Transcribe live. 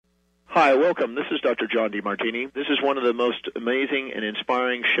Hi, welcome. This is Dr. John DeMartini. This is one of the most amazing and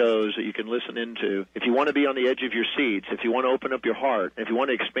inspiring shows that you can listen into. If you want to be on the edge of your seats, if you want to open up your heart, if you want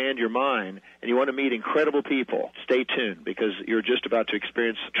to expand your mind, and you want to meet incredible people, stay tuned because you're just about to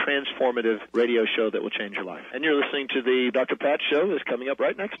experience a transformative radio show that will change your life. And you're listening to the Dr. Pat Show that's coming up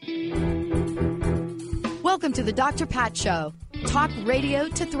right next. Welcome to the Dr. Pat Show. Talk radio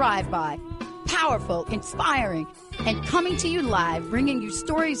to thrive by. Powerful, inspiring, and coming to you live, bringing you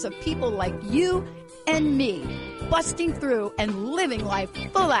stories of people like you and me, busting through and living life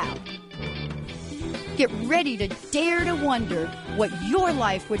full out. Get ready to dare to wonder what your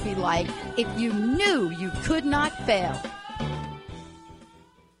life would be like if you knew you could not fail.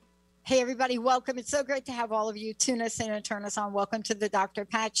 Hey, everybody, welcome. It's so great to have all of you tune us in and turn us on. Welcome to the Dr.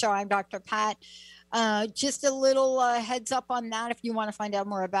 Pat Show. I'm Dr. Pat. Just a little heads up on that. If you want to find out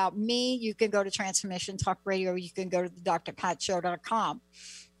more about me, you can go to Transformation Talk Radio. You can go to the drpatshow.com.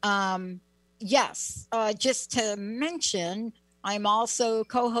 Just to mention, I'm also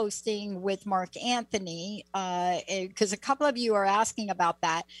co-hosting with Mark Anthony because a couple of you are asking about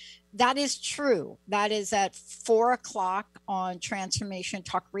that. That is true. That is at 4:00 on Transformation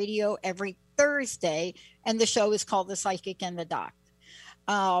Talk Radio every Thursday. And the show is called The Psychic and the Doc.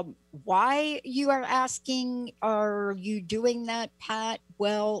 Why you are asking, are you doing that, Pat?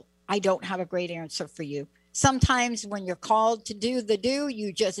 Well, I don't have a great answer for you. Sometimes when you're called to do the do,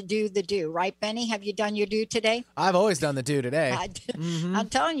 you just do the do. Right, Benny? Have you done your do today? I've always done the do today. I'm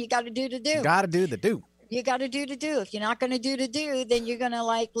telling you, you got to do the do. You got to do the do. You got to do the do. If you're not going to do the do, then you're going to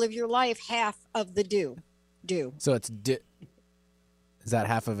live your life half of the do. So it's is that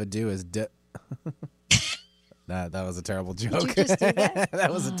half of a do is do? That was a terrible joke. Did you just do that?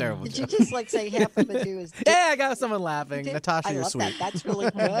 That was a terrible joke. Did you just say half of a do is do? Yeah, I got someone laughing. Natasha, you're sweet. That's really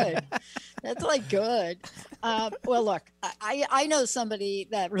good. That's good. Well, look, I know somebody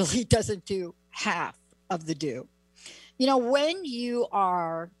that really doesn't do half of the do. You know, when you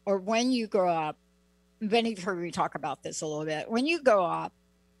grow up, Benny's heard me talk about this a little bit. When you grow up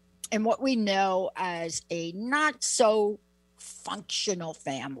and what we know as a not so functional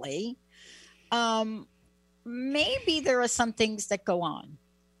family, maybe there are some things that go on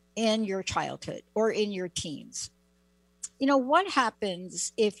in your childhood or in your teens. You know, what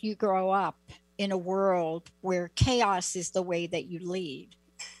happens if you grow up in a world where chaos is the way that you lead?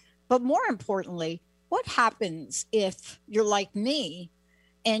 But more importantly, what happens if you're like me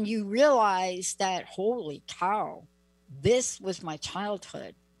and you realize that, holy cow, this was my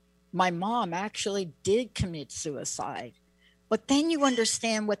childhood. My mom actually did commit suicide. But then you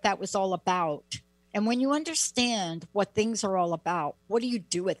understand what that was all about. And when you understand what things are all about, what do you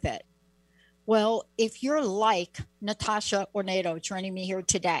do with it? Well, if you're like Natasha Ornado joining me here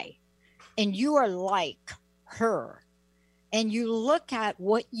today, and you are like her, and you look at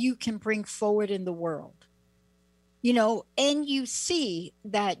what you can bring forward in the world, you know, and you see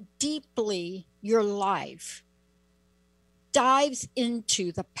that deeply your life dives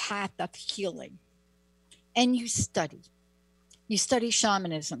into the path of healing, and you study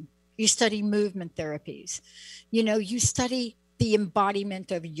shamanism. You study movement therapies, you know, you study the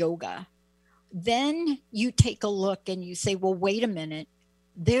embodiment of yoga. Then you take a look and you say, well, wait a minute,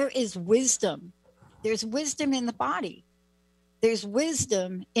 there is wisdom. There's wisdom in the body. There's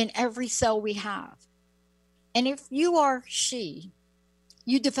wisdom in every cell we have. And if you are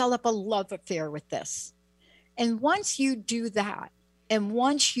you develop a love affair with this. And once you do that, and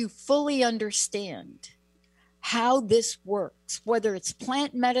once you fully understand how this works, whether it's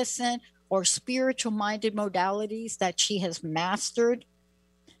plant medicine or spiritual minded modalities that she has mastered,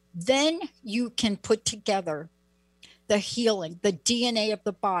 then you can put together the healing, the DNA of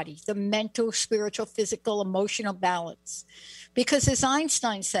the body, the mental, spiritual, physical, emotional balance. Because as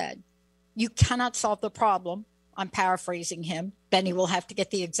Einstein said, you cannot solve the problem. I'm paraphrasing him. Benny will have to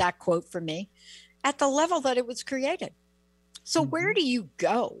get the exact quote from me, at the level that it was created. So where do you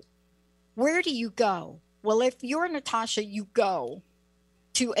go? Where do you go? Well, if you're Natasha, you go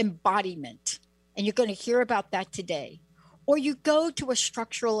to embodiment, and you're going to hear about that today. Or you go to a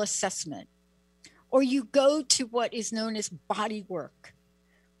structural assessment, or you go to what is known as body work,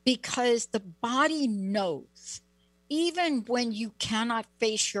 because the body knows, even when you cannot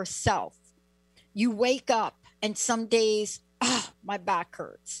face yourself, you wake up and some days, my back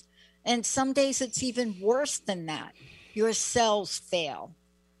hurts. And some days it's even worse than that. Your cells fail,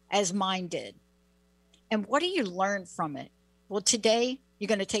 as mine did. And what do you learn from it? Well, today you're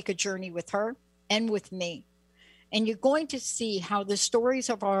going to take a journey with her and with me. And you're going to see how the stories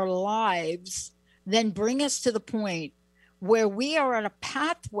of our lives then bring us to the point where we are on a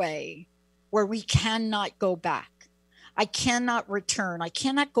pathway where we cannot go back. I cannot return. I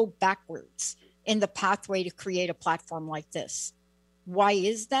cannot go backwards in the pathway to create a platform like this. Why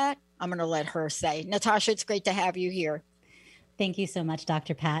is that? I'm going to let her say. Natasha, it's great to have you here. Thank you so much,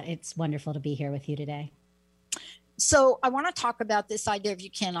 Dr. Pat. It's wonderful to be here with you today. So I want to talk about this idea of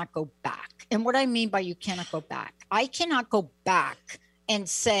you cannot go back. And what I mean by you cannot go back, I cannot go back and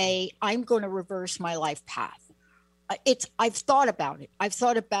say, I'm going to reverse my life path. I've thought about it. I've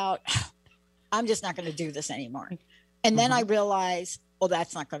thought about, I'm just not going to do this anymore. And then I realized, well,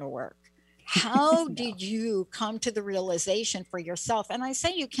 that's not going to work. How did you come to the realization for yourself? And I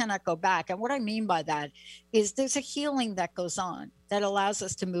say you cannot go back. And what I mean by that is there's a healing that goes on that allows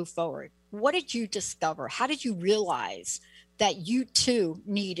us to move forward. What did you discover? How did you realize that you too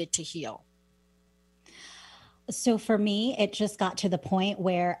needed to heal? So for me, it just got to the point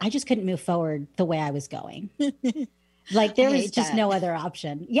where I just couldn't move forward the way I was going. Like there was just no other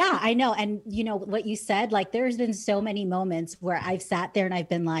option. Yeah, I know. And you know what you said, like there's been so many moments where I've sat there and I've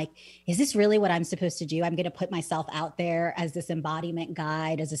been like, is this really what I'm supposed to do? I'm going to put myself out there as this embodiment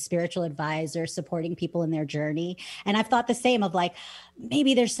guide, as a spiritual advisor, supporting people in their journey. And I've thought the same of like,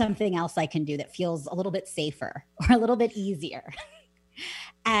 maybe there's something else I can do that feels a little bit safer or a little bit easier.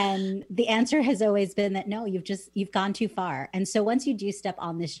 And the answer has always been that no, you've gone too far. And so once you do step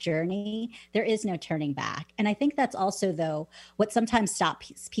on this journey, there is no turning back. And I think that's also, though, what sometimes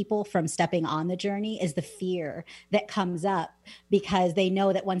stops people from stepping on the journey is the fear that comes up because they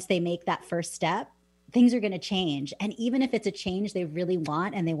know that once they make that first step, things are going to change. And even if it's a change they really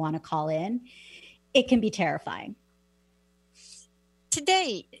want and they want to call in, it can be terrifying.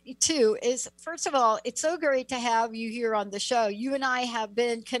 Today, too, is first of all, it's so great to have you here on the show. You and I have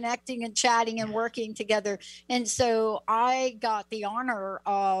been connecting and chatting and working together. And so I got the honor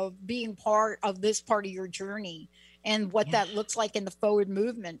of being part of this part of your journey and what that looks like in the forward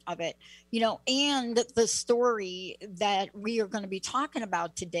movement of it, you know, and the story that we are going to be talking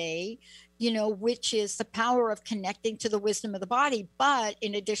about today, you know, which is the power of connecting to the wisdom of the body. But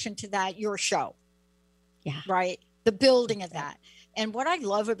in addition to that, your show, right? The building of that. And what I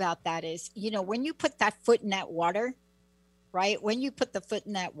love about that is, you know, when you put that foot in that water, right? When you put the foot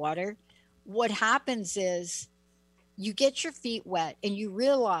in that water, what happens is you get your feet wet and you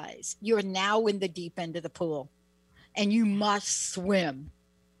realize you're now in the deep end of the pool and you must swim.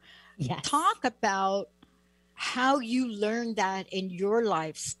 Yes. Talk about how you learned that in your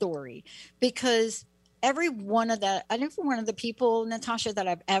life story, because every one of the people, Natasha, that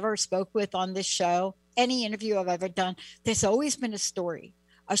I've ever spoke with on this show, any interview I've ever done, there's always been a story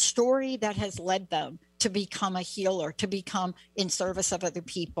that has led them to become a healer, to become in service of other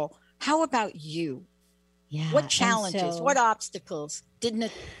people. How about you? Yeah. What challenges, what obstacles did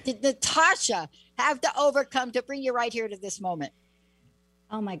Natasha have to overcome to bring you right here to this moment?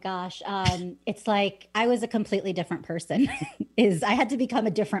 Oh my gosh. It's like I was a completely different person. I had to become a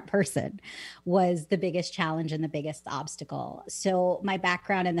different person was the biggest challenge and the biggest obstacle. So my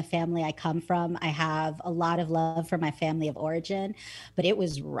background and the family I come from, I have a lot of love for my family of origin, but it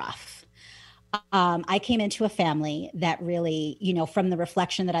was rough. I came into a family that really, you know, from the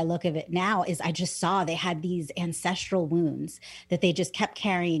reflection that I look at it now is I just saw they had these ancestral wounds that they just kept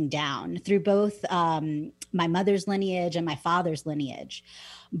carrying down through both my mother's lineage and my father's lineage.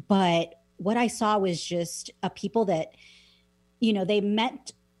 But what I saw was just a people that, you know, they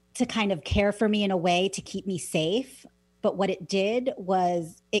meant to kind of care for me in a way to keep me safe. But what it did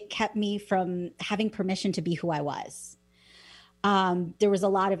was it kept me from having permission to be who I was. There was a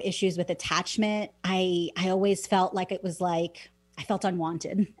lot of issues with attachment. I always felt like it was like I felt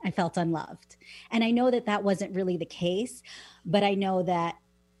unwanted. I felt unloved. And I know that that wasn't really the case, but I know that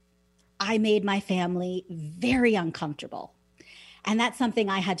I made my family very uncomfortable. And that's something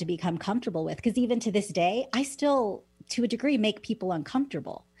I had to become comfortable with, because even to this day, I still, to a degree, make people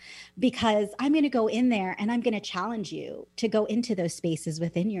uncomfortable because I'm going to go in there and I'm going to challenge you to go into those spaces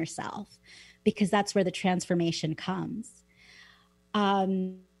within yourself, because that's where the transformation comes. I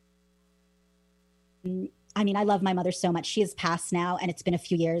mean, I love my mother so much. She has passed now and it's been a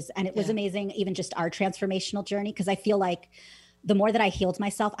few years, and it was amazing, even just our transformational journey, because I feel like the more that I healed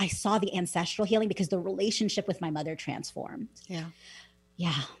myself, I saw the ancestral healing because the relationship with my mother transformed.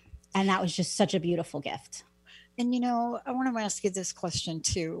 Yeah. And that was just such a beautiful gift. And, you know, I want to ask you this question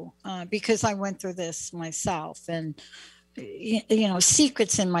too, because I went through this myself, and, you know,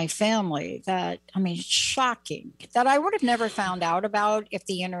 secrets in my family that, I mean, shocking, that I would have never found out about if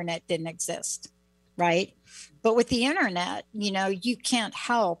the internet didn't exist. Right. But with the internet, you know, you can't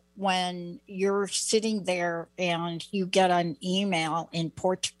help when you're sitting there and you get an email in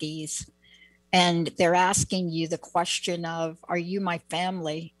Portuguese and they're asking you the question of, are you my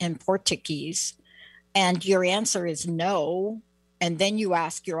family, in Portuguese? and your answer is no, and then you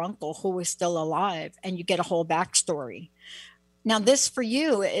ask your uncle who is still alive, and you get a whole backstory. Now, this for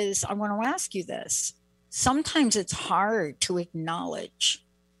you is, I want to ask you this. Sometimes it's hard to acknowledge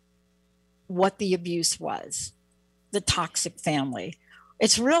what the abuse was, the toxic family.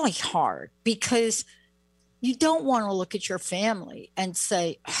 It's really hard because you don't want to look at your family and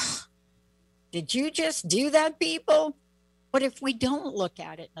say, did you just do that, people? But if we don't look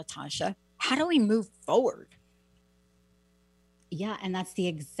at it, Natasha, how do we move forward? Yeah, and that's the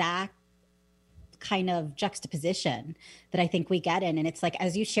exact kind of juxtaposition that I think we get in. And it's like,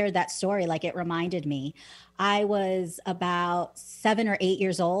 as you shared that story, like it reminded me, I was about 7 or 8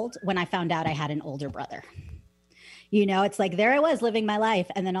 years old when I found out I had an older brother. You know, it's like, there I was living my life.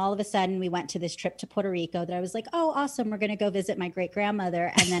 And then all of a sudden we went to this trip to Puerto Rico that I was like, oh, awesome. We're going to go visit my great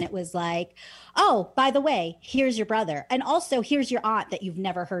grandmother. And then it was like, oh, by the way, here's your brother. And also here's your aunt that you've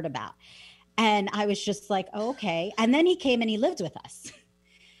never heard about. And I was just like, oh, okay. And then he came and he lived with us.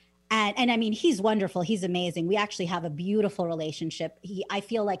 And I mean, he's wonderful. He's amazing. We actually have a beautiful relationship. I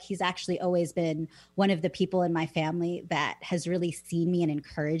feel like he's actually always been one of the people in my family that has really seen me and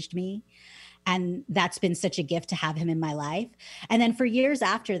encouraged me. And that's been such a gift to have him in my life. And then for years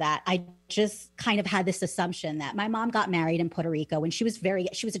after that, I just kind of had this assumption that my mom got married in Puerto Rico when she was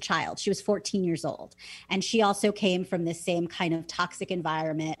a child. She was 14 years old. And she also came from this same kind of toxic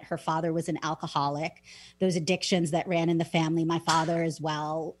environment. Her father was an alcoholic, those addictions that ran in the family. My father as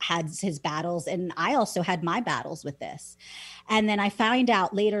well had his battles. And I also had my battles with this. And then I found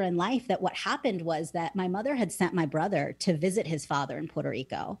out later in life that what happened was that my mother had sent my brother to visit his father in Puerto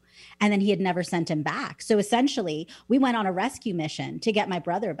Rico, and then he had never sent him back. So essentially, we went on a rescue mission to get my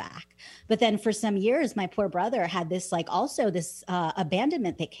brother back. But then for some years, my poor brother had this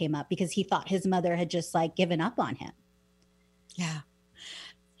abandonment that came up because he thought his mother had just like given up on him. Yeah.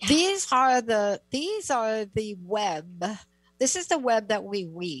 These are the web. This is the web that we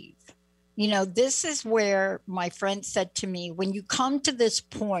weave. You know, this is where my friend said to me, when you come to this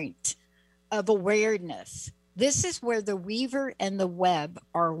point of awareness, this is where the weaver and the web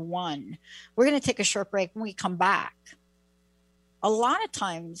are one. We're going to take a short break. When we come back, a lot of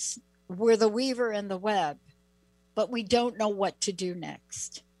times we're the weaver and the web, but we don't know what to do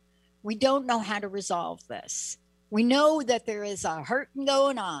next. We don't know how to resolve this. We know that there is a hurting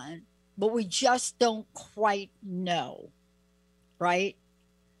going on, but we just don't quite know, right?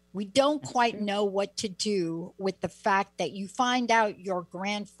 We don't quite know what to do with the fact that you find out your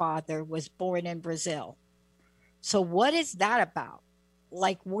grandfather was born in Brazil. So what is that about?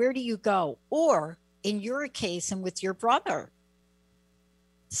 Like, where do you go? Or in your case and with your brother,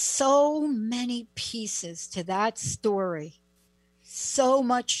 so many pieces to that story, so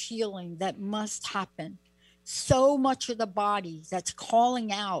much healing that must happen, so much of the body that's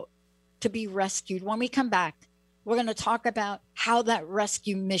calling out to be rescued. When we come back, we're going to talk about how that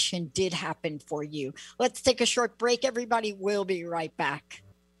rescue mission did happen for you. Let's take a short break, everybody. We'll be right back.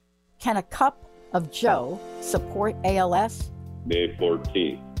 Can a cup of Joe support ALS? May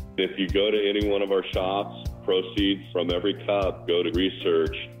 14th. If you go to any one of our shops, proceeds from every cup go to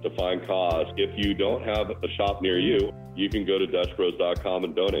research to find cause. If you don't have a shop near you, you can go to DutchBros.com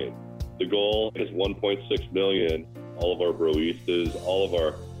and donate. The goal is 1.6 million. All of our broistas, all of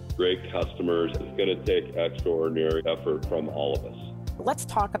our great customers. It's going to take extraordinary effort from all of us. Let's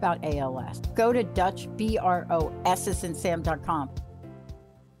talk about ALS. Go to DutchBrossandSam.com.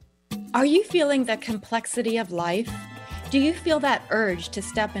 Are you feeling the complexity of life? Do you feel that urge to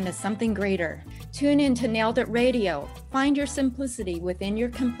step into something greater? Tune in to Nailed It Radio. Find your simplicity within your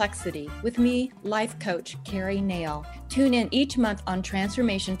complexity with me, life coach Carrie Nail. Tune in each month on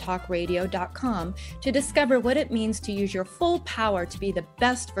TransformationTalkRadio.com to discover what it means to use your full power to be the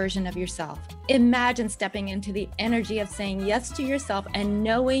best version of yourself. Imagine stepping into the energy of saying yes to yourself and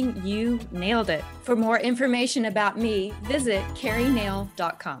knowing you nailed it. For more information about me, visit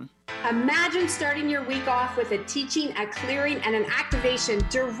CarrieNail.com. Imagine starting your week off with a teaching, a clearing, and an activation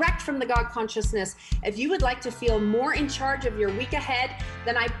direct from the God consciousness. If you would like to feel more in charge of your week ahead,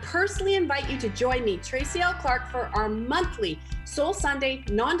 then I personally invite you to join me, Tracy L. Clark, for our monthly Soul Sunday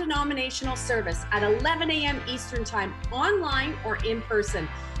non-denominational service at 11 a.m. Eastern Time, online or in person.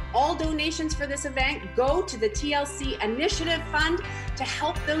 All donations for this event go to the TLC Initiative Fund to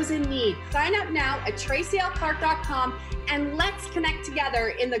help those in need. Sign up now at TracyLClark.com and let's connect together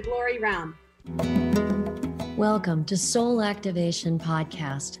in the glory realm. Welcome to Soul Activation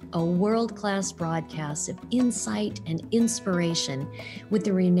Podcast, a world-class broadcast of insight and inspiration with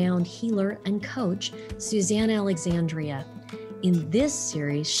the renowned healer and coach, Suzanne Alexandria. In this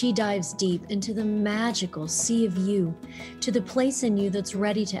series, she dives deep into the magical sea of you, to the place in you that's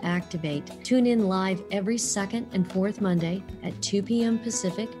ready to activate. Tune in live every second and fourth Monday at 2 p.m.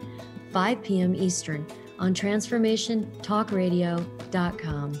 Pacific, 5 p.m. Eastern on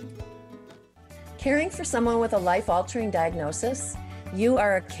TransformationTalkRadio.com. Caring for someone with a life-altering diagnosis? You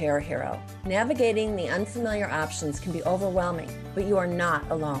are a care hero. Navigating the unfamiliar options can be overwhelming, but you are not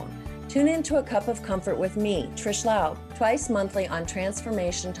alone. Tune in to A Cup of Comfort with me, Trish Laub, twice monthly on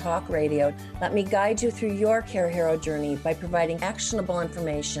Transformation Talk Radio. Let me guide you through your care hero journey by providing actionable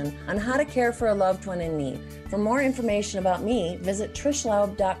information on how to care for a loved one in need. For more information about me, visit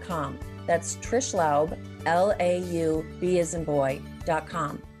TrishLaub.com. That's Trish Laub, L-A-U-B as in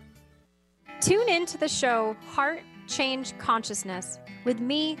boy.com. Tune in to the show Heart Change Consciousness with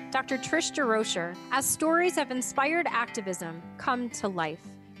me, Dr. Trish DeRocher, as stories of inspired activism come to life.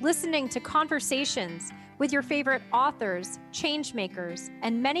 Listening to conversations with your favorite authors, change makers,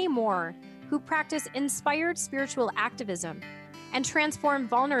 and many more who practice inspired spiritual activism and transform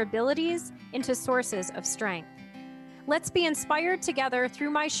vulnerabilities into sources of strength. Let's be inspired together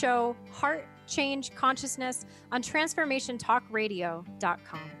through my show, Heart Change Consciousness, on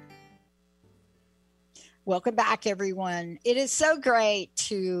TransformationTalkRadio.com. Welcome back, everyone. It is so great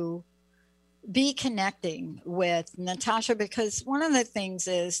to be connecting with Natasha, because one of the things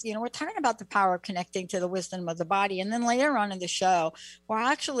is, we're talking about the power of connecting to the wisdom of the body. And then later on in the show, we're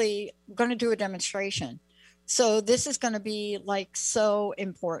actually going to do a demonstration. So this is going to be like so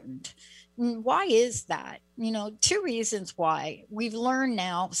important. Why is that? Two reasons why. We've learned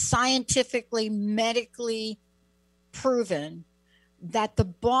now, scientifically, medically proven, that the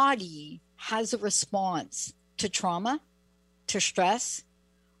body has a response to trauma, to stress,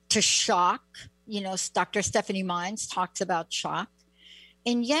 to shock. Dr. Stephanie Mines talks about shock.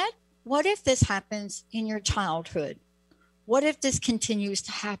 And yet, what if this happens in your childhood? What if this continues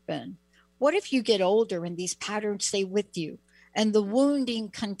to happen? What if you get older and these patterns stay with you and the wounding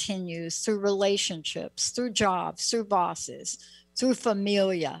continues through relationships, through jobs, through bosses, through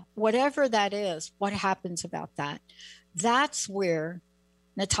familia, whatever that is? What happens about that? That's where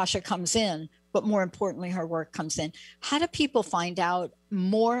Natasha comes in, but more importantly, her work comes in. How do people find out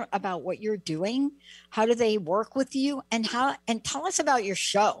more about what you're doing? How do they work with you? And tell us about your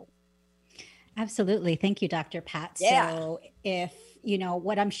show. Absolutely. Thank you, Dr. Pat. Yeah. So if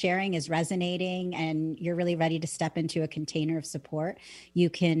what I'm sharing is resonating and you're really ready to step into a container of support, you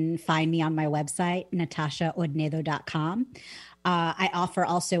can find me on my website, natashaodnedo.com. I offer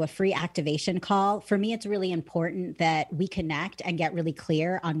also a free activation call. For me, it's really important that we connect and get really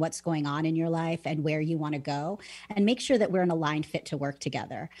clear on what's going on in your life and where you want to go, and make sure that we're an aligned fit to work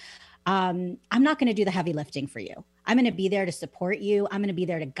together. I'm not going to do the heavy lifting for you. I'm going to be there to support you. I'm going to be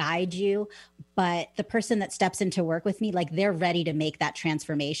there to guide you. But the person that steps into work with me, they're ready to make that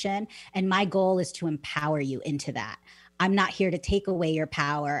transformation. And my goal is to empower you into that. I'm not here to take away your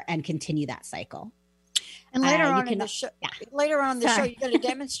power and continue that cycle. And later on in the show, you're going to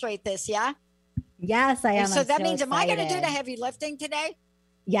demonstrate this, yeah? Yes, I am. So that means, am I going to do the heavy lifting today?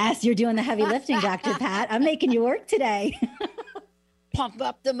 Yes, you're doing the heavy lifting, Dr. Pat. I'm making you work today. Pump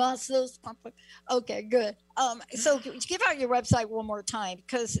up the muscles. Okay, good. So give out your website one more time,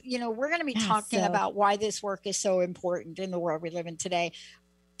 because, we're going to be talking about why this work is so important in the world we live in today.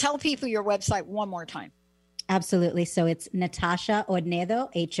 Tell people your website one more time. Absolutely. So it's Natasha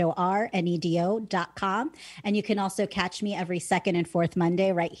Odnedo, HORNEDO.com. And you can also catch me every second and fourth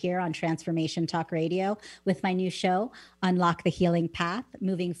Monday right here on Transformation Talk Radio with my new show, Unlock the Healing Path,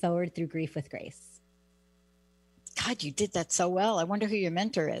 Moving Forward Through Grief with Grace. God, you did that so well. I wonder who your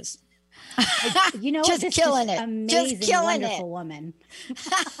mentor is. Just killing it. Amazing, just killing wonderful it. Woman.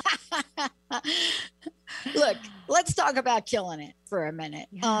 Look, let's talk about killing it for a minute.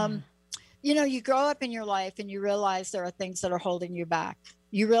 Yeah. You grow up in your life and you realize there are things that are holding you back.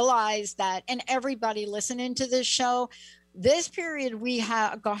 You realize that, and everybody listening to this show, this period we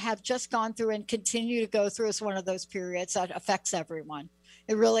have just gone through and continue to go through is one of those periods that affects everyone.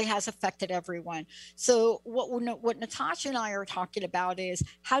 It really has affected everyone. So what Natasha and I are talking about is,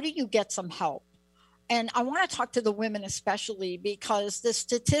 how do you get some help? And I want to talk to the women especially, because the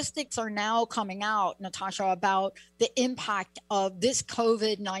statistics are now coming out, Natasha, about the impact of this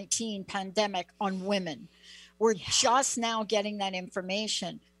COVID-19 pandemic on women. We're just now getting that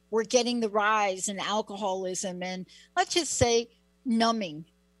information. We're getting the rise in alcoholism and, let's just say, numbing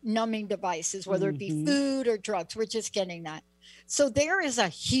devices, whether it be food or drugs. We're just getting that. So there is a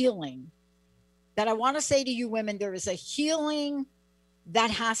healing that I want to say to you women. There is a healing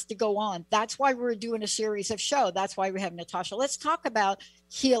that has to go on. That's why we're doing a series of shows. That's why we have Natasha. Let's talk about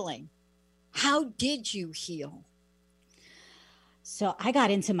healing. How did you heal? So I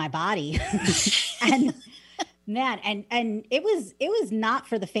got into my body and man, and it was not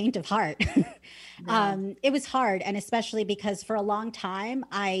for the faint of heart. No. It was hard. And especially because for a long time,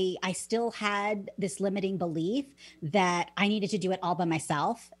 I still had this limiting belief that I needed to do it all by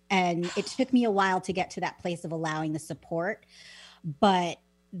myself. And it took me a while to get to that place of allowing the support. But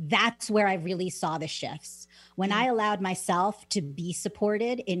that's where I really saw the shifts. When I allowed myself to be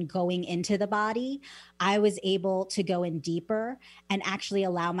supported in going into the body, I was able to go in deeper and actually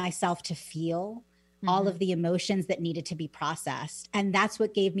allow myself to feel all of the emotions that needed to be processed. And that's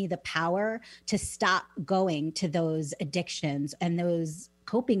what gave me the power to stop going to those addictions and those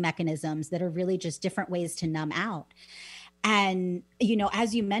coping mechanisms that are really just different ways to numb out. And, you know,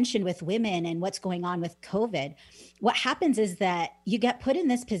 as you mentioned with women and what's going on with COVID, what happens is that you get put in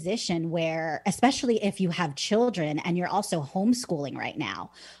this position where, especially if you have children and you're also homeschooling right now,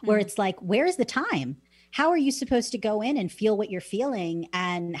 where it's like, where's the time? How are you supposed to go in and feel what you're feeling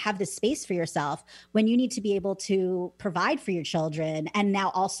and have the space for yourself when you need to be able to provide for your children and now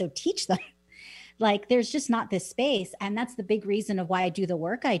also teach them? Like, there's just not this space. And that's the big reason of why I do the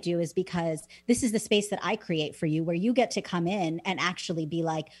work I do, is because this is the space that I create for you, where you get to come in and actually be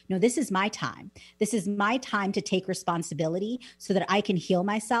like, no, this is my time. This is my time to take responsibility so that I can heal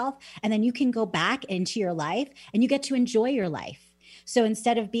myself. And then you can go back into your life and you get to enjoy your life. So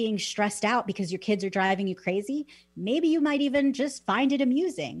instead of being stressed out because your kids are driving you crazy, maybe you might even just find it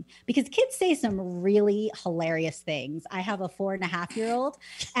amusing, because kids say some really hilarious things. I have a 4.5-year-old.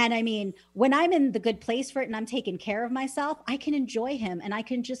 And I mean, when I'm in the good place for it and I'm taking care of myself, I can enjoy him and I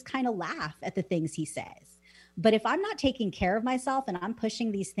can just kind of laugh at the things he says. But if I'm not taking care of myself and I'm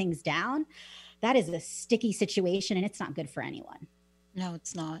pushing these things down, that is a sticky situation and it's not good for anyone. No,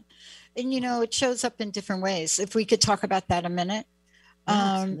 it's not. And, you know, it shows up in different ways. If we could talk about that a minute.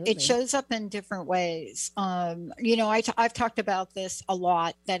 It shows up in different ways. You know, I've talked about this a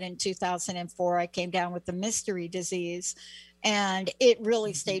lot, that in 2004, I came down with the mystery disease, and it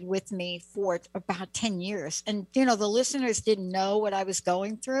really stayed with me for about 10 years. And, you know, the listeners didn't know what I was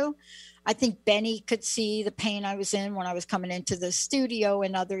going through. I think Benny could see the pain I was in when I was coming into the studio,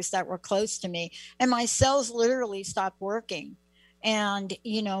 and others that were close to me. And my cells literally stopped working. And,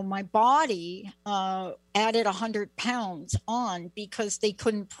 you know, my body added 100 pounds on because they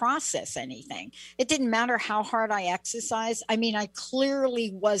couldn't process anything. It didn't matter how hard I exercised. I mean, I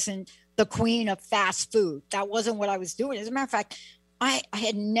clearly wasn't the queen of fast food. That wasn't what I was doing. As a matter of fact, I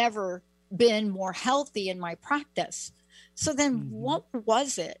had never been more healthy in my practice. So then what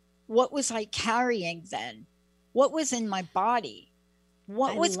was it? What was I carrying then? What was in my body?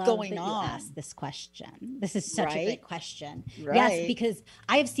 What was going on? You asked this question. This is such a great question. Right. Yes, because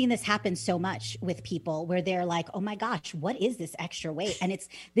I have seen this happen so much with people where they're like, oh my gosh, what is this extra weight? And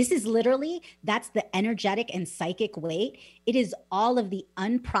this is literally, that's the energetic and psychic weight. It is all of the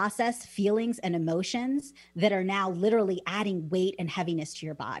unprocessed feelings and emotions that are now literally adding weight and heaviness to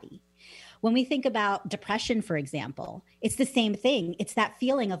your body. When we think about depression, for example, it's the same thing. It's that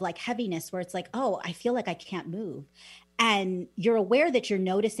feeling of like heaviness where it's like, oh, I feel like I can't move. And you're aware that you're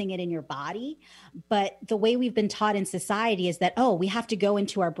noticing it in your body. But the way we've been taught in society is that, oh, we have to go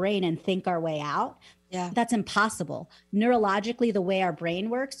into our brain and think our way out. Yeah, that's impossible. Neurologically, the way our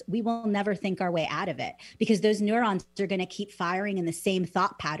brain works, we will never think our way out of it, because those neurons are going to keep firing in the same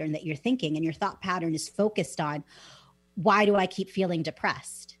thought pattern that you're thinking. And your thought pattern is focused on, why do I keep feeling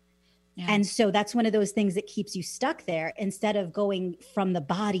depressed? Yeah. And so that's one of those things that keeps you stuck there, instead of going from the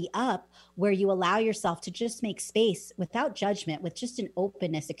body up, where you allow yourself to just make space without judgment, with just an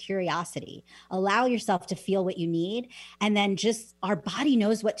openness, a curiosity. Allow yourself to feel what you need. And then just our body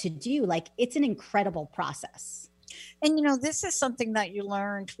knows what to do. Like, it's an incredible process. And, you know, this is something that you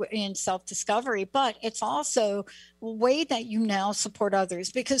learned in self-discovery, but it's also a way that you now support others,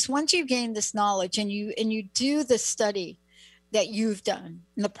 because once you gain this knowledge and you do the study that you've done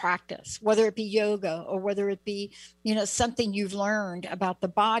in the practice, whether it be yoga or whether it be, you know, something you've learned about the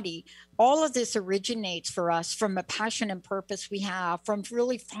body, all of this originates for us from a passion and purpose we have, from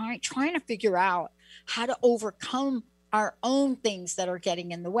really trying to figure out how to overcome our own things that are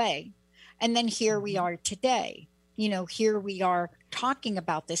getting in the way. And then here we are today, you know, here we are talking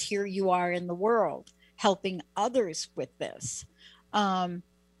about this, here you are in the world, helping others with this.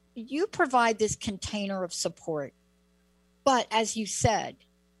 You provide this container of support. But as you said,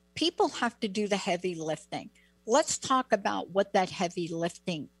 people have to do the heavy lifting. Let's talk about what that heavy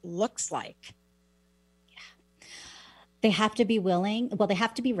lifting looks like. Yeah. They have to be willing. Well, they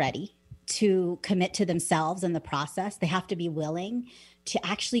have to be ready to commit to themselves in the process. They have to be willing to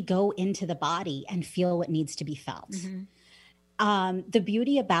actually go into the body and feel what needs to be felt. Mm-hmm. The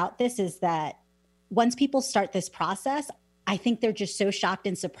beauty about this is that once people start this process, I think they're just so shocked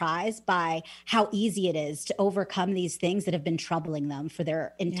and surprised by how easy it is to overcome these things that have been troubling them for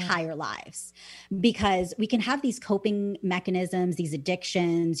their entire lives. Because we can have these coping mechanisms, these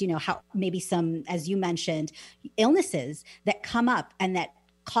addictions, how maybe some, as you mentioned, illnesses that come up and that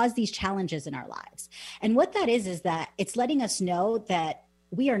cause these challenges in our lives. And what that is that it's letting us know that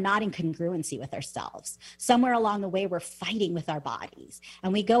we are not in congruency with ourselves. Somewhere along the way, we're fighting with our bodies.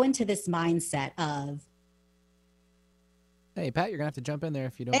 And we go into this mindset of, hey, Pat, you're gonna have to jump in there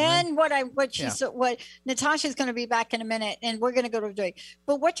if you don't and mind. What Natasha's going to be back in a minute, and we're going to go to a break.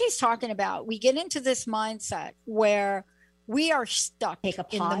 But what she's talking about, we get into this mindset where we are stuck. Take a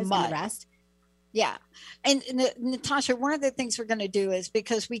pause in the mud. and rest. Yeah. And Natasha, one of the things we're going to do is,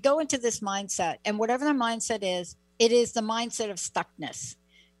 because we go into this mindset, and whatever the mindset is, it is the mindset of stuckness.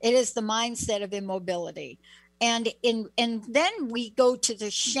 It is the mindset of immobility. And then we go to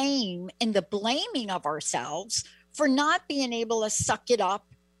the shame and the blaming of ourselves for not being able to suck it up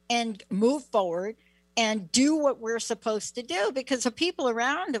and move forward and do what we're supposed to do, because the people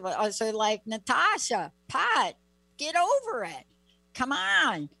around us are like, Natasha, Pat, get over it. Come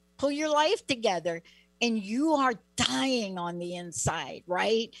on, pull your life together. And you are dying on the inside,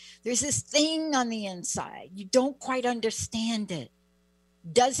 right? There's this thing on the inside. You don't quite understand it.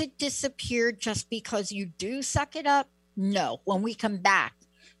 Does it disappear just because you do suck it up? No. When we come back,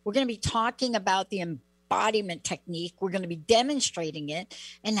 we're going to be talking about the embodiment technique. We're going to be demonstrating it.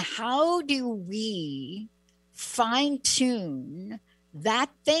 And how do we fine-tune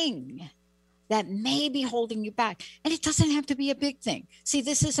that thing that may be holding you back? And it doesn't have to be a big thing. See,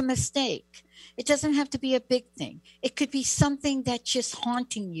 this is a mistake. It doesn't have to be a big thing. It could be something that's just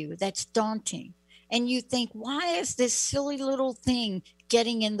haunting you, that's daunting. And you think, why is this silly little thing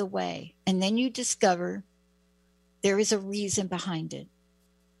getting in the way? And then you discover there is a reason behind it.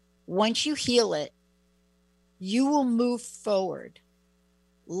 Once you heal it, you will move forward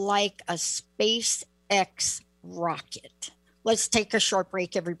like a SpaceX rocket. Let's take a short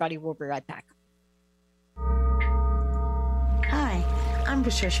break, everybody. We'll be right back. Hi, I'm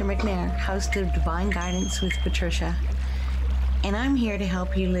Patricia McNair, host of Divine Guidance with Patricia. And I'm here to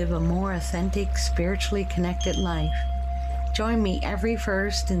help you live a more authentic, spiritually connected life. Join me every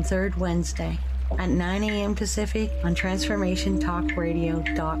first and third Wednesday at 9 a.m. Pacific on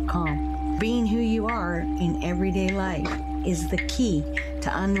TransformationTalkRadio.com. Being who you are in everyday life is the key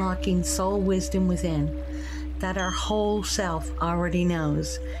to unlocking soul wisdom within that our whole self already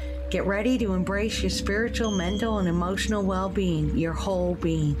knows. Get ready to embrace your spiritual, mental, and emotional well-being, your whole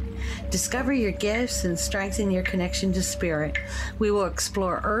being. Discover your gifts and strengthen your connection to spirit. We will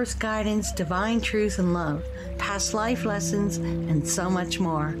explore earth guidance, divine truth and love, past life lessons, and so much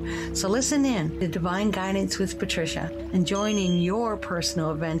more. So listen in to Divine Guidance with Patricia and join in your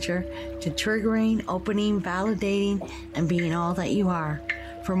personal adventure to triggering, opening, validating, and being all that you are.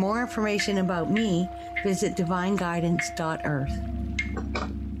 For more information about me, visit divineguidance.earth.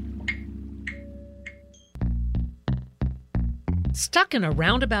 Stuck in a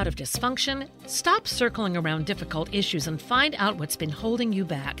roundabout of dysfunction? Stop circling around difficult issues and find out what's been holding you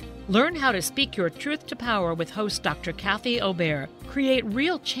back. Learn how to speak your truth to power with host Dr. Kathy Obear. Create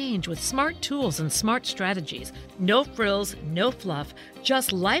real change with smart tools and smart strategies. No frills, no fluff,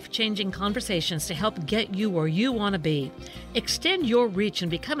 just life-changing conversations to help get you where you want to be. Extend your reach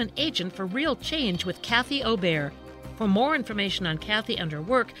and become an agent for real change with Kathy Obear. For more information on Kathy and her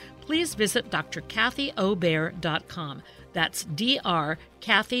work, please visit drkathyobear.com. That's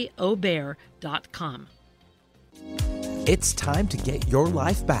drkathyobear.com. It's time to get your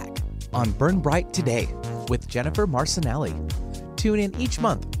life back on Burn Bright Today with Jennifer Marcinelli. Tune in each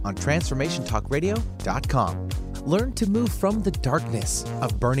month on TransformationTalkRadio.com. Learn to move from the darkness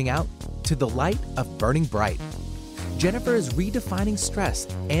of burning out to the light of burning bright. Jennifer is redefining stress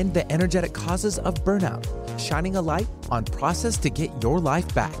and the energetic causes of burnout, shining a light on process to get your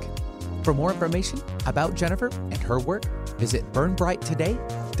life back. For more information about Jennifer and her work, visit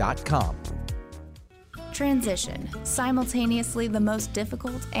burnbrighttoday.com. Transition, simultaneously the most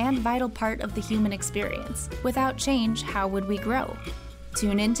difficult and vital part of the human experience. Without change, how would we grow?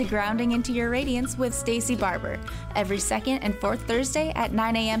 Tune in to Grounding into Your Radiance with Stacey Barber every second and fourth Thursday at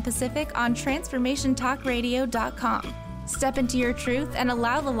 9 a.m. Pacific on TransformationTalkRadio.com. Step into your truth and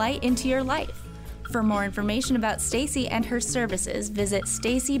allow the light into your life. For more information about Stacey and her services, visit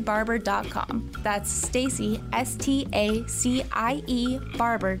StaceyBarber.com. That's Stacey, STACIE,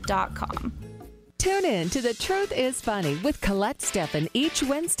 Barber.com. Tune in to The Truth is Funny with Colette Steffen each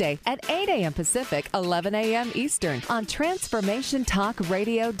Wednesday at 8 a.m. Pacific, 11 a.m. Eastern on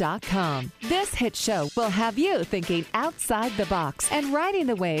TransformationTalkRadio.com. This hit show will have you thinking outside the box and riding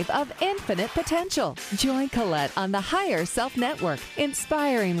the wave of infinite potential. Join Colette on the Higher Self Network,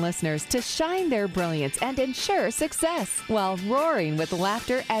 inspiring listeners to shine their brilliance and ensure success while roaring with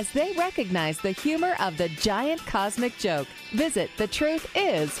laughter as they recognize the humor of the giant cosmic joke. Visit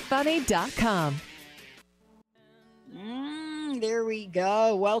thetruthisfunny.com. There we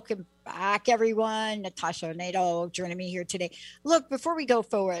go. Welcome back, everyone. Natasha Nato joining me here today. Look, before we go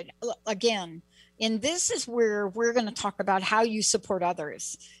forward, again, and this is where we're going to talk about how you support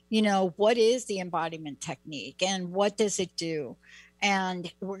others. You know, what is the embodiment technique and what does it do?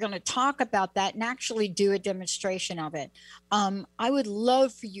 And we're going to talk about that and actually do a demonstration of it. I would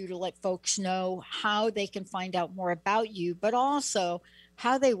love for you to let folks know how they can find out more about you, but also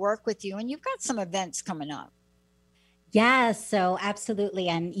how they work with you. And you've got some events coming up. Yes, so absolutely.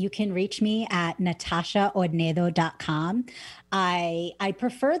 And you can reach me at natashaornedo.com. I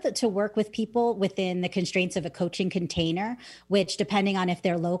prefer to work with people within the constraints of a coaching container, which depending on if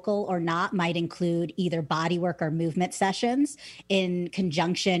they're local or not, might include either body work or movement sessions in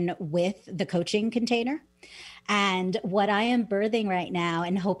conjunction with the coaching container. And what I am birthing right now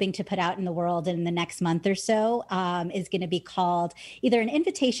and hoping to put out in the world in the next month or so is going to be called either an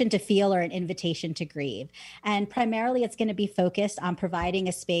invitation to feel or an invitation to grieve. And primarily it's going to be focused on providing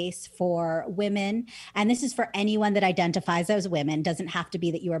a space for women. And this is for anyone that identifies as women. Doesn't have to be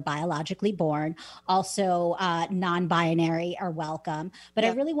that you are biologically born. Also, non-binary are welcome. But I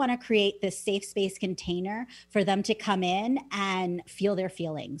really want to create this safe space container for them to come in and feel their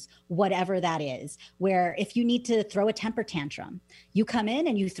feelings, whatever that is. Where if you need to throw a temper tantrum, you come in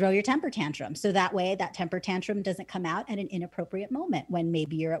and you throw your temper tantrum. So that way that temper tantrum doesn't come out at an inappropriate moment when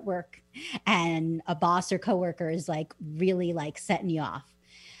maybe you're at work and a boss or coworker is like really like setting you off.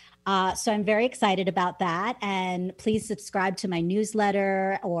 So I'm very excited about that. And please subscribe to my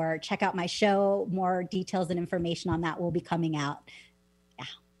newsletter or check out my show. More details and information on that will be coming out.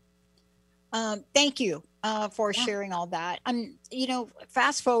 Thank you for sharing all that. You know,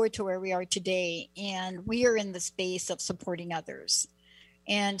 fast forward to where we are today, and we are in the space of supporting others.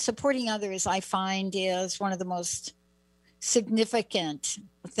 And supporting others, I find, is one of the most significant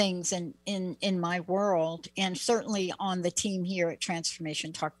things in my world, and certainly on the team here at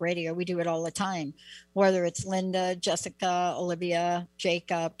Transformation Talk Radio. We do it all the time, whether it's Linda, Jessica, Olivia,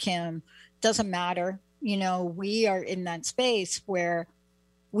 Jacob, Kim, doesn't matter. You know, we are in that space where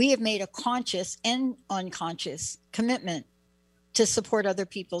we have made a conscious and unconscious commitment to support other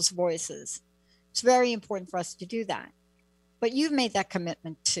people's voices. It's very important for us to do that. But you've made that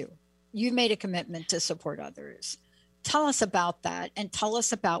commitment too. You've made a commitment to support others. Tell us about that and tell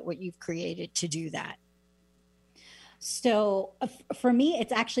us about what you've created to do that. So for me,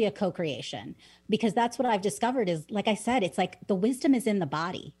 it's actually a co-creation, because that's what I've discovered is, like I said, it's like the wisdom is in the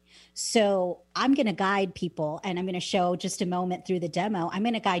body. So I'm going to guide people, and I'm going to show just a moment through the demo. I'm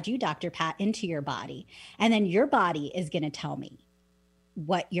going to guide you, Dr. Pat, into your body. And then your body is going to tell me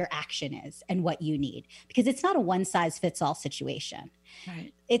what your action is and what you need, because it's not a one size fits all situation.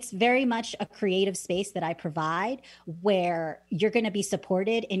 Right. It's very much a creative space that I provide where you're going to be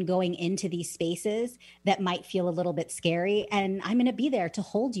supported in going into these spaces that might feel a little bit scary. And I'm going to be there to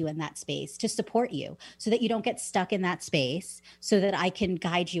hold you in that space, to support you so that you don't get stuck in that space, so that I can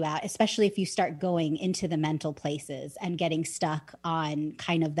guide you out, especially if you start going into the mental places and getting stuck on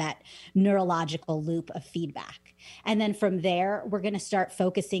kind of that neurological loop of feedback. And then from there, we're going to start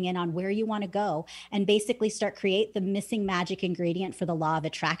focusing in on where you want to go and basically start create the missing magic ingredient for the law of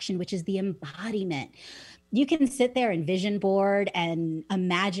attraction, which is the embodiment. You can sit there and vision board and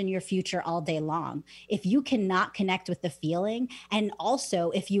imagine your future all day long. If you cannot connect with the feeling, and also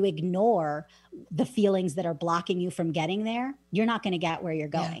if you ignore the feelings that are blocking you from getting there, you're not going to get where you're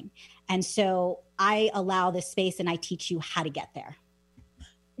going. Yeah. And so I allow this space and I teach you how to get there.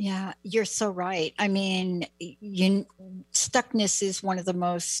 Yeah, you're so right. I mean, stuckness is one of the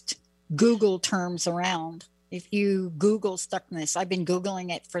most Google terms around. If you Google stuckness, I've been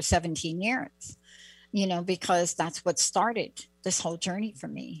Googling it for 17 years, you know, because that's what started this whole journey for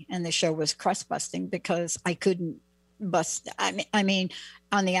me. And the show was crust busting because I couldn't bust. I mean,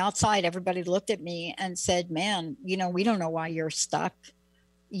 on the outside, everybody looked at me and said, man, you know, we don't know why you're stuck.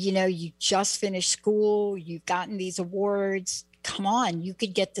 You know, you just finished school, you've gotten these awards. Come on, you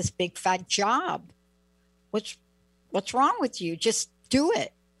could get this big fat job. What's wrong with you? Just do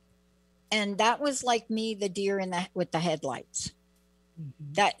it. And that was like me, the deer with the headlights.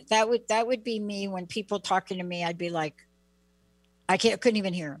 Mm-hmm. That would be me when people talking to me. I'd be like, couldn't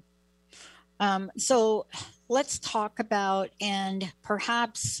even hear So let's talk about and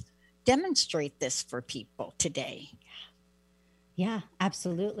perhaps demonstrate this for people today. Yeah,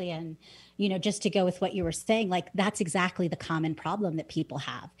 absolutely. And, just to go with what you were saying, like that's exactly the common problem that people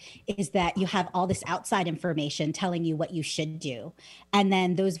have, is that you have all this outside information telling you what you should do. And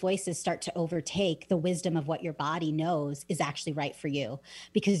then those voices start to overtake the wisdom of what your body knows is actually right for you,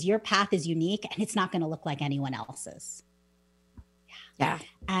 because your path is unique and it's not going to look like anyone else's. Yeah.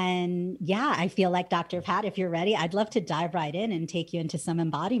 And I feel like Dr. Pat, if you're ready, I'd love to dive right in and take you into some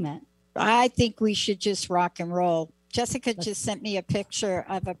embodiment. I think we should just rock and roll. Jessica just sent me a picture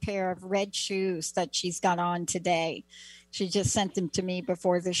of a pair of red shoes that she's got on today. She just sent them to me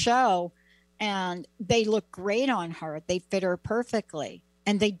before the show, and they look great on her. They fit her perfectly,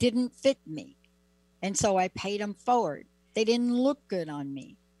 and they didn't fit me. And so I paid them forward. They didn't look good on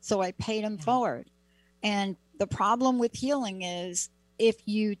me, so I paid them forward. And the problem with healing is if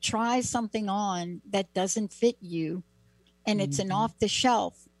you try something on that doesn't fit you and it's an off the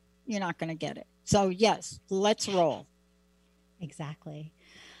shelf, you're not going to get it. So yes, let's roll. Exactly.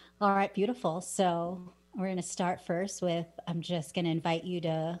 All right, beautiful. So we're going to start first with, I'm just going to invite you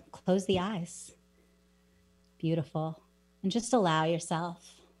to close the eyes. Beautiful. And just allow yourself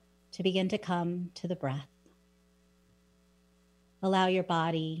to begin to come to the breath. Allow your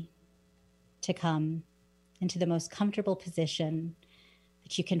body to come into the most comfortable position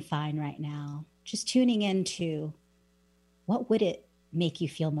that you can find right now. Just tuning into what would it make you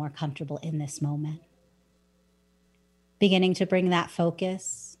feel more comfortable in this moment. Beginning to bring that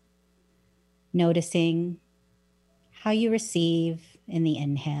focus, noticing how you receive in the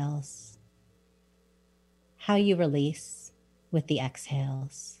inhales, how you release with the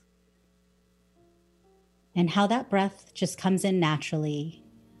exhales, and how that breath just comes in naturally,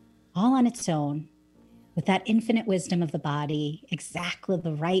 all on its own, with that infinite wisdom of the body, exactly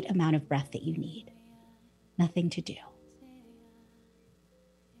the right amount of breath that you need. Nothing to do.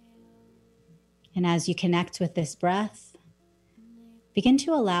 And as you connect with this breath, begin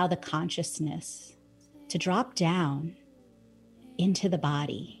to allow the consciousness to drop down into the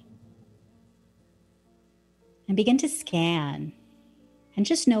body and begin to scan and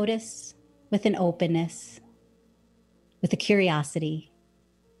just notice with an openness, with a curiosity,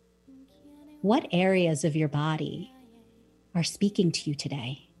 what areas of your body are speaking to you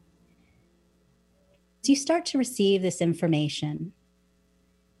today. As you start to receive this information,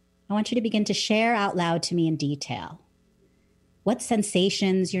 I want you to begin to share out loud to me in detail what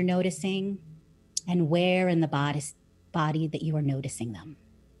sensations you're noticing and where in the body that you are noticing them.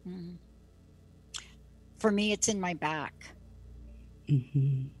 Mm-hmm. For me, it's in my back.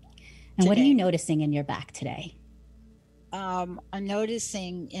 Mm-hmm. And what are you noticing in your back today? I'm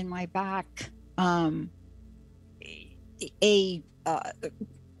noticing in my back not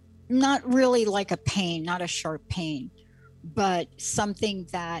really like a pain, not a sharp pain, but something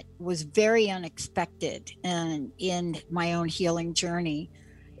that was very unexpected and in my own healing journey.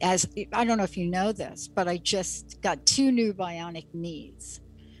 As I don't know if you know this, but I just got 2 new bionic knees,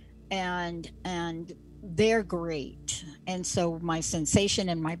 and they're great. And so my sensation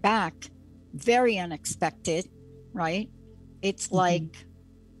in my back, very unexpected, right? It's like,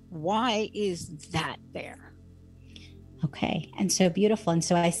 why is that there? Okay. And so beautiful. And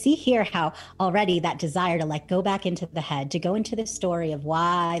so I see here how already that desire to like go back into the head, to go into the story of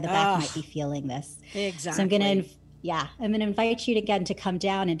why the back might be feeling this. Exactly. So I'm going to invite you again to come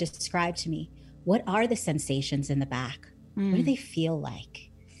down and describe to me, what are the sensations in the back? What do they feel like?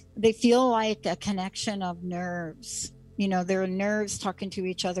 They feel like a connection of nerves. You know, there are nerves talking to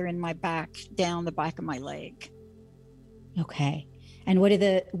each other in my back, down the back of my leg. Okay. And what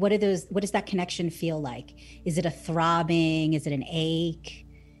does that connection feel like? Is it a throbbing? Is it an ache?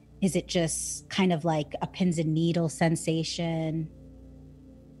 Is it just kind of like a pins and needles sensation?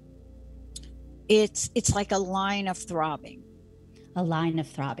 It's like a line of throbbing. A line of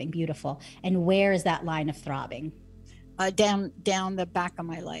throbbing. Beautiful. And where is that line of throbbing? Down the back of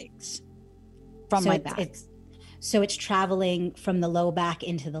my legs. From my back. So it's traveling from the low back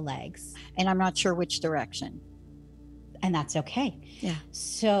into the legs. And I'm not sure which direction. And that's okay. Yeah.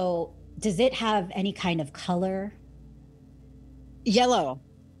 So does it have any kind of color? Yellow.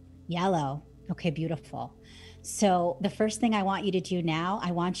 Okay, beautiful. So the first thing I want you to do now,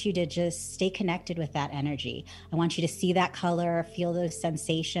 I want you to just stay connected with that energy. I want you to see that color, feel those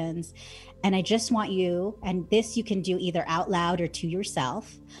sensations. And I just want you, and this you can do either out loud or to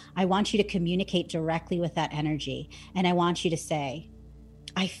yourself. I want you to communicate directly with that energy. And I want you to say,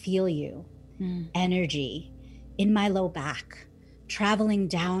 I feel you, energy in my low back, traveling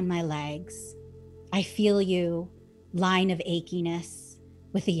down my legs. I feel you, line of achiness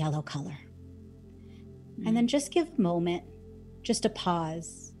with a yellow color. And then just give a moment, just a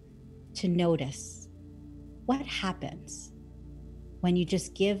pause to notice what happens when you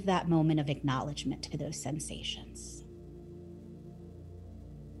just give that moment of acknowledgement to those sensations.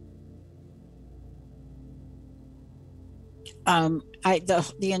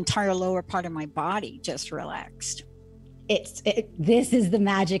 The entire lower part of my body just relaxed. This is the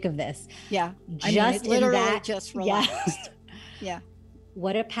magic of this. Yeah. Just literally in that, just relaxed. Yeah.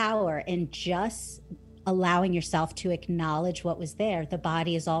 What a power in just allowing yourself to acknowledge what was there. The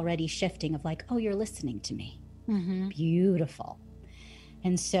body is already shifting of like, oh, you're listening to me. Mm-hmm. Beautiful.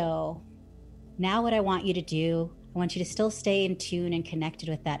 And so now what I want you to do, I want you to still stay in tune and connected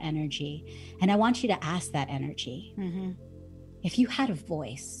with that energy. And I want you to ask that energy, Mm-hmm. if you had a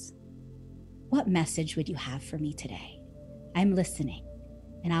voice, what message would you have for me today? I'm listening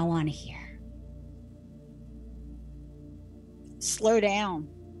and I want to hear. Slow down.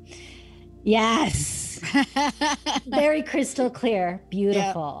 Yes. Very crystal clear.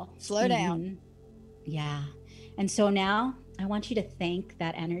 Beautiful. Yep. Slow down. Mm-hmm. Yeah. And so now I want you to thank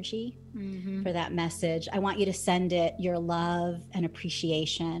that energy for that message. I want you to send it your love and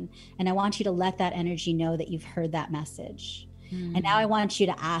appreciation. And I want you to let that energy know that you've heard that message. And now I want you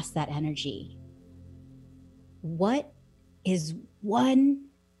to ask that energy, what is one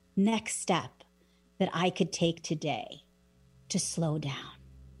next step that I could take today to slow down?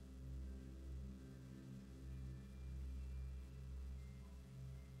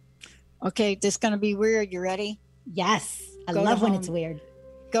 Okay, this is going to be weird. You ready? Yes. I love when it's weird.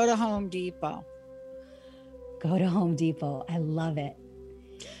 Go to Home Depot. Go to Home Depot. I love it.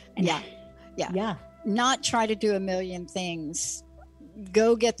 And Yeah. Not try to do a million things.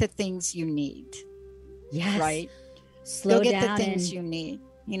 Go get the things you need. Yes. Right? Slow Go get down the things and- you need.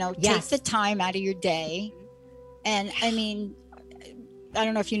 Yes. Take the time out of your day. And I mean, I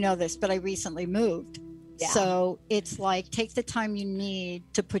don't know if you know this, but I recently moved. Yeah. So it's like, take the time you need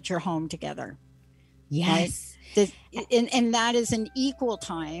to put your home together. Yes. Right? And that is an equal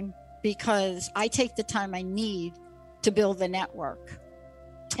time, because I take the time I need to build the network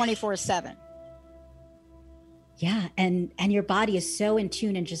 24/7. Yeah. And your body is so in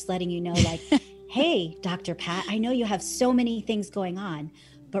tune and just letting you know, like, hey, Dr. Pat, I know you have so many things going on,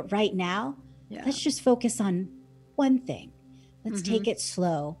 but right now, let's just focus on one thing. Let's take it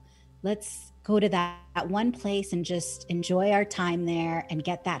slow. Let's go to that one place and just enjoy our time there and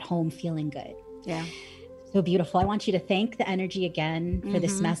get that home feeling good. Yeah. So beautiful. I want you to thank the energy again for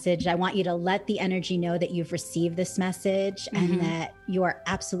this message. I want you to let the energy know that you've received this message and that you are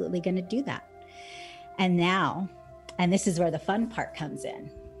absolutely going to do that. And now, and this is where the fun part comes in.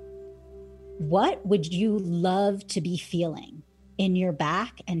 What would you love to be feeling in your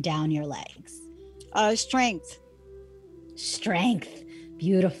back and down your legs? Strength. Strength.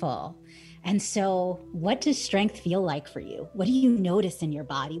 Beautiful. And so what does strength feel like for you? What do you notice in your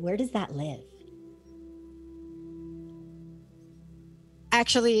body? Where does that live?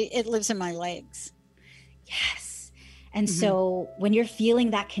 Actually, it lives in my legs. Yes. And so when you're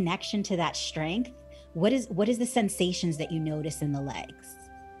feeling that connection to that strength, what is the sensations that you notice in the legs?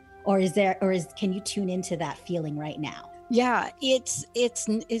 Can you tune into that feeling right now? Yeah, it's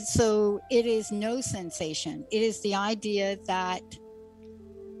so it is no sensation. It is the idea that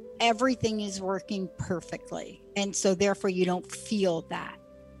everything is working perfectly. And so therefore you don't feel that.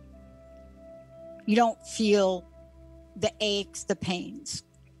 You don't feel the aches, the pains.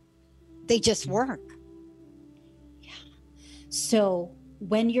 They just work. Yeah. So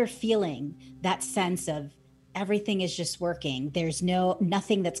when you're feeling that sense of everything is just working, there's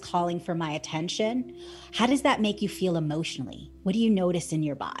nothing that's calling for my attention, how does that make you feel emotionally? What do you notice in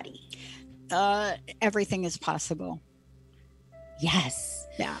your body? Everything is possible. Yes.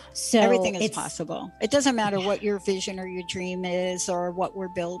 Yeah. So everything is possible. It doesn't matter what your vision or your dream is, or what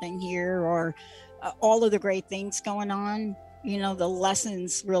we're building here, or all of the great things going on. You know, the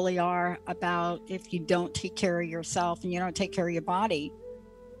lessons really are about, if you don't take care of yourself and you don't take care of your body,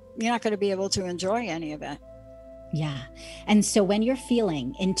 you're not going to be able to enjoy any of it. Yeah. And so when you're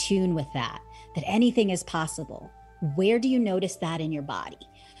feeling in tune with that anything is possible, where do you notice that in your body?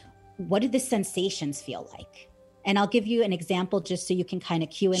 What do the sensations feel like? And I'll give you an example just so you can kind of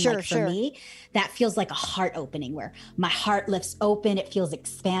cue in. For me, that feels like a heart opening, where my heart lifts open. It feels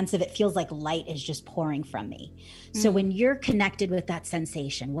expansive. It feels like light is just pouring from me. So when you're connected with that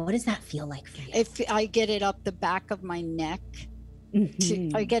sensation, what does that feel like for you? If I get it up the back of my neck,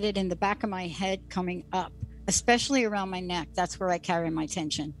 I get it in the back of my head coming up, especially around my neck. That's where I carry my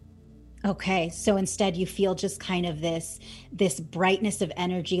tension. Okay, so instead you feel just kind of this brightness of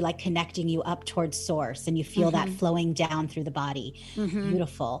energy, like connecting you up towards source, and you feel that flowing down through the body.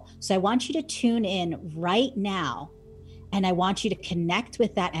 Beautiful. So I want you to tune in right now, and I want you to connect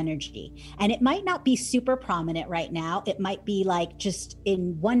with that energy. And it might not be super prominent right now. It might be like just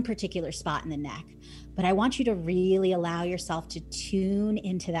in one particular spot in the neck, but I want you to really allow yourself to tune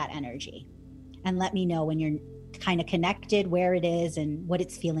into that energy, and let me know when you're kind of connected, where it is and what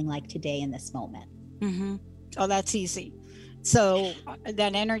it's feeling like today in this moment. Oh, that's easy. So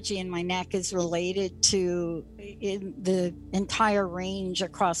that energy in my neck is related to the entire range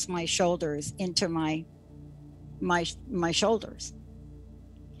across my shoulders into my shoulders.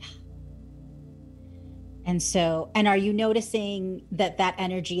 And so, and are you noticing that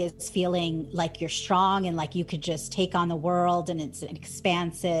energy is feeling like you're strong and like you could just take on the world, and it's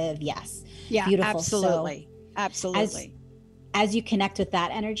expansive? Yes. Yeah, beautiful. absolutely. So, absolutely. As you connect with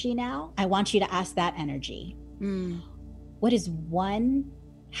that energy now, I want you to ask that energy, what is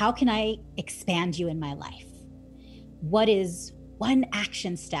how can I expand you in my life? What is one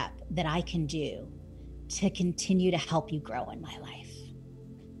action step that I can do to continue to help you grow in my life?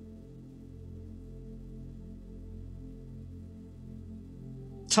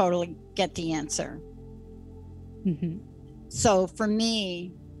 Totally get the answer. So for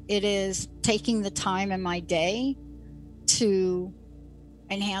me, it is taking the time in my day to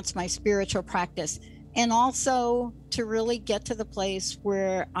enhance my spiritual practice, and also to really get to the place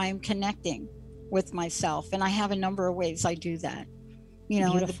where I'm connecting with myself. And I have a number of ways I do that. You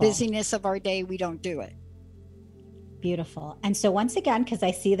know, in the busyness of our day, we don't do it. Beautiful. And so once again, because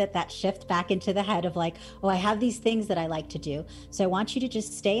I see that shift back into the head of like, oh, I have these things that I like to do. So I want you to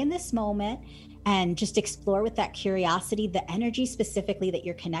just stay in this moment and just explore with that curiosity, the energy specifically that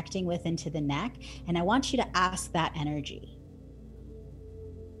you're connecting with into the neck. And I want you to ask that energy,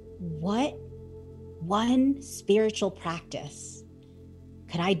 what one spiritual practice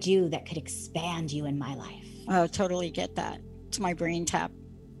could I do that could expand you in my life? Oh, totally get that. It's my brain tap.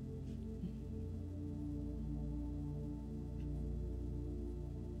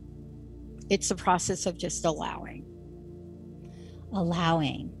 It's a process of just allowing.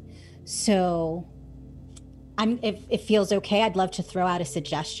 So if it feels okay, I'd love to throw out a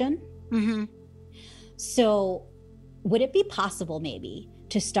suggestion. So would it be possible maybe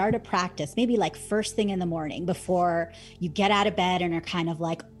to start a practice, maybe like first thing in the morning before you get out of bed and are kind of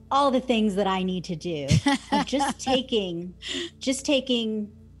like, all the things that I need to do, of just taking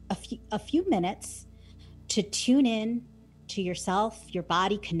a few minutes to tune in to yourself, your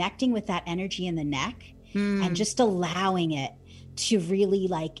body, connecting with that energy in the neck, and just allowing it to really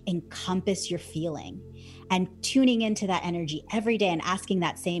like encompass your feeling, and tuning into that energy every day and asking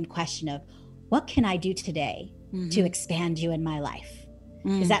that same question of, what can I do today to expand you in my life?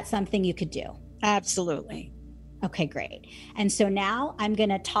 Is that something you could do? Absolutely. Okay, great. And so now I'm going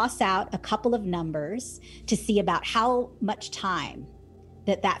to toss out a couple of numbers to see about how much time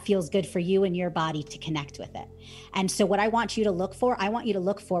that feels good for you and your body to connect with it. And so what I want you to look for,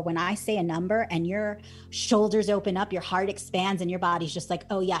 when I say a number and your shoulders open up, your heart expands, and your body's just like,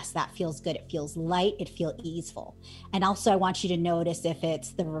 oh yes, that feels good. It feels light. It feels easeful. And also I want you to notice if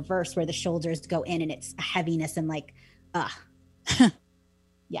it's the reverse where the shoulders go in and it's a heaviness and like,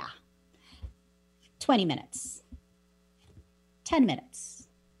 yeah. 20 minutes, 10 minutes,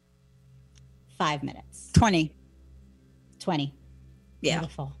 5 minutes, 20. Yeah.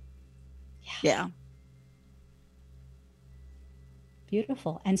 Beautiful. Yeah.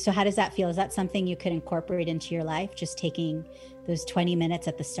 Beautiful. And so how does that feel? Is that something you could incorporate into your life, just taking those 20 minutes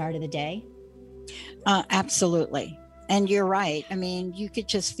at the start of the day? Absolutely. And you're right. I mean, you could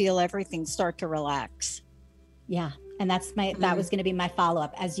just feel everything start to relax. Yeah. And that was going to be my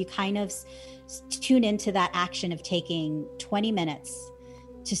follow-up. As you kind of tune into that action of taking 20 minutes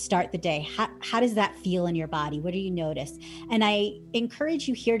to start the day, how does that feel in your body? What do you notice? And I encourage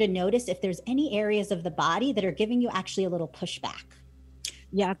you here to notice if there's any areas of the body that are giving you actually a little pushback.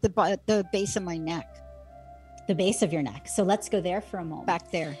 Yeah, the base of my neck. The base of your neck. So let's go there for a moment. Back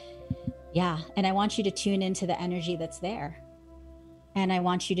there. Yeah. And I want you to tune into the energy that's there. And I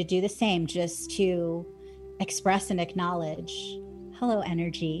want you to do the same, just to express and acknowledge, hello,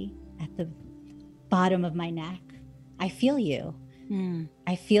 energy at the bottom of my neck. I feel you.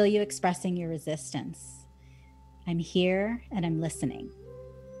 I feel you expressing your resistance. I'm here and I'm listening.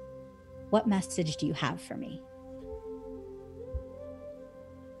 What message do you have for me?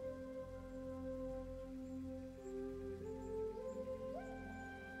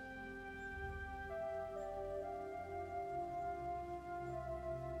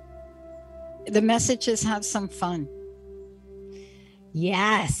 The message is have some fun.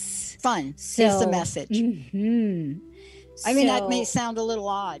 Yes. Fun So, is the message. I mean, that may So- sound a little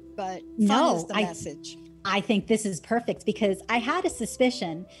odd, but fun No, is the message. I think this is perfect because I had a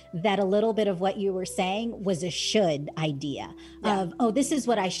suspicion that a little bit of what you were saying was a should idea of, oh, this is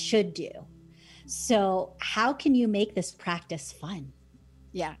what I should do. So how can you make this practice fun?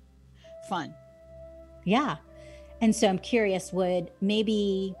 Yeah, fun. Yeah. And so I'm curious, would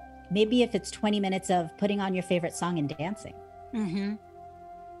maybe if it's 20 minutes of putting on your favorite song and dancing. Mm-hmm.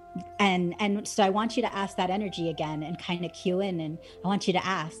 And so I want you to ask that energy again and kind of cue in, and I want you to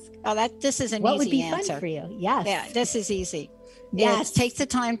ask. Oh, this is an what easy would be answer. fun for you? Yes. Yeah, this is easy. Yes. Yes. Take the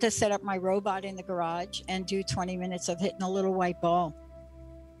time to set up my robot in the garage and do 20 minutes of hitting a little white ball.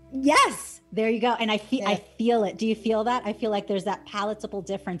 Yes, there you go. And I Yeah. feel it. Do you feel that? I feel like there's that palatable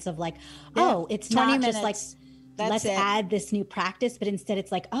difference of like, Yeah. oh, it's 20 not just like, minutes. That's let's it. add this new practice, but instead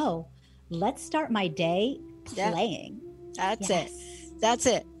it's like, oh, let's start my day Yeah. playing. That's Yes. it. That's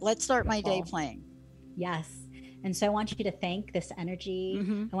it. Let's start my day Beautiful. playing. Yes. And so I want you to thank this energy.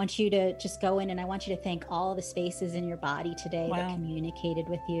 Mm-hmm. I want you to just go in and I want you to thank all the spaces in your body today that Wow. communicated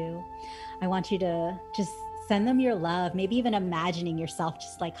with you. I want you to just send them your love, maybe even imagining yourself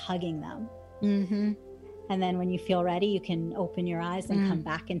just like hugging them. Mm-hmm. And then when you feel ready, you can open your eyes and come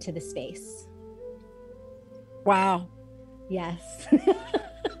back into the space. Wow. Yes.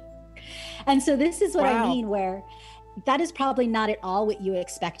 And so this is what I Wow. mean, where that is probably not at all what you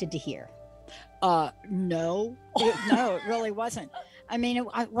expected to hear. No, no, it really wasn't. I mean,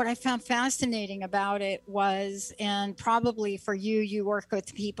 what I found fascinating about it was, and probably for you, you work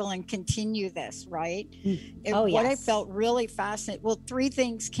with people and continue this, right? Oh, What I yes. felt really fascinating, well, three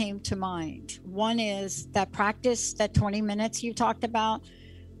things came to mind. One is that practice, that 20 minutes you talked about.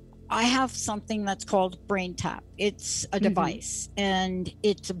 I have something that's called Brain Tap. It's a device, and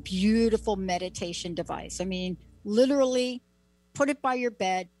it's a beautiful meditation device. I mean, literally put it by your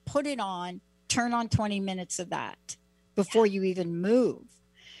bed, put it on, turn on 20 minutes of that before you even move.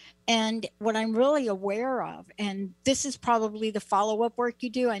 And what I'm really aware of, and this is probably the follow-up work you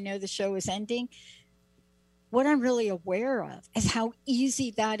do, I know the show is ending. What I'm really aware of is how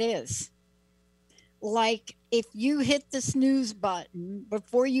easy that is. Like if you hit the snooze button,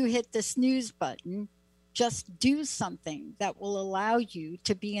 before you hit the snooze button, just do something that will allow you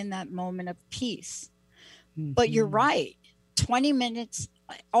to be in that moment of peace. But you're right. 20 minutes,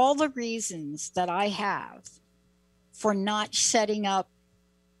 all the reasons that I have for not setting up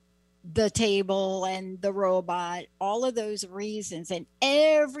the table and the robot, all of those reasons and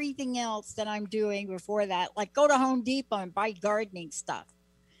everything else that I'm doing before that, like go to Home Depot and buy gardening stuff.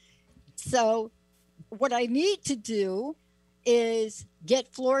 So what I need to do is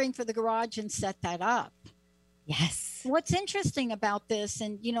get flooring for the garage and set that up. Yes. What's interesting about this,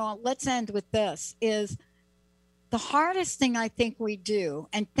 and let's end with this, is the hardest thing I think we do,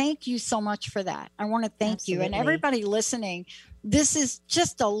 and thank you so much for that. I want to thank you and Absolutely. everybody listening. This is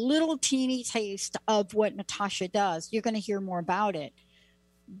just a little teeny taste of what Natasha does. You're going to hear more about it.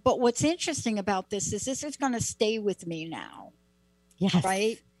 But what's interesting about this is going to stay with me now. Yes.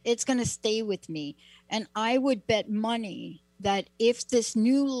 Right? It's going to stay with me. And I would bet money that if this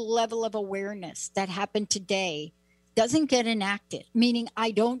new level of awareness that happened today doesn't get enacted, meaning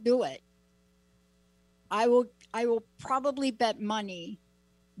I don't do it, I will probably bet money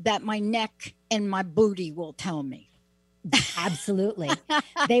that my neck and my booty will tell me. Absolutely.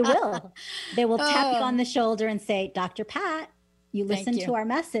 They will. They will tap you Oh. on the shoulder and say, Dr. Pat, you Thank listened you. to our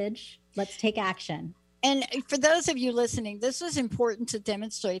message. Let's take action. And for those of you listening, this was important to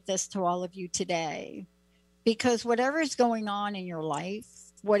demonstrate this to all of you today, because whatever is going on in your life,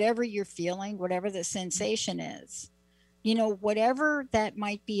 whatever you're feeling, whatever the sensation is, whatever that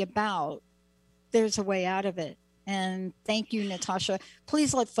might be about, there's a way out of it. And thank you, Natasha.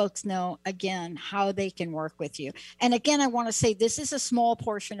 Please let folks know again how they can work with you. And again, I want to say this is a small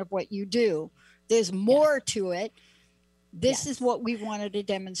portion of what you do. There's more to it. This is what we wanted to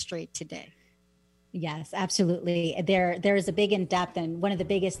demonstrate today. Yes, absolutely. There is a big in depth, and one of the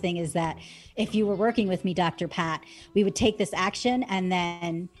biggest thing is that if you were working with me, Dr. Pat, we would take this action, and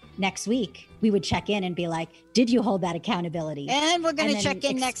then next week we would check in and be like, "Did you hold that accountability?" And we're going to then check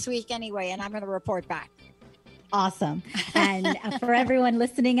in next week anyway, and I'm going to report back. Awesome. And for everyone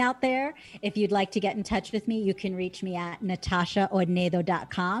listening out there, if you'd like to get in touch with me, you can reach me at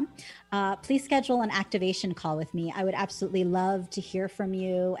natashaornedo.com. Please schedule an activation call with me. I would absolutely love to hear from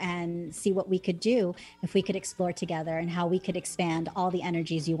you and see what we could do if we could explore together and how we could expand all the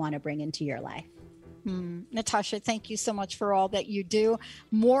energies you want to bring into your life. Natasha, thank you so much for all that you do.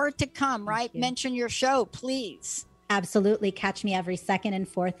 More to come, right? Mention your show, please. Absolutely. Catch me every second and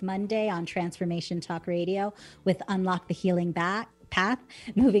fourth Monday on Transformation Talk Radio with Unlock the Healing path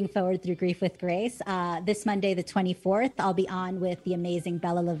moving forward through Grief with Grace. This Monday, the 24th, I'll be on with the amazing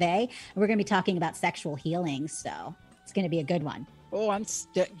Bella LeVay. We're going to be talking about sexual healing. So it's going to be a good one. Oh, I'm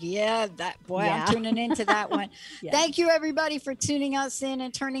tuning into that one. Yeah. Thank you, everybody, for tuning us in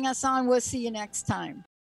and turning us on. We'll see you next time.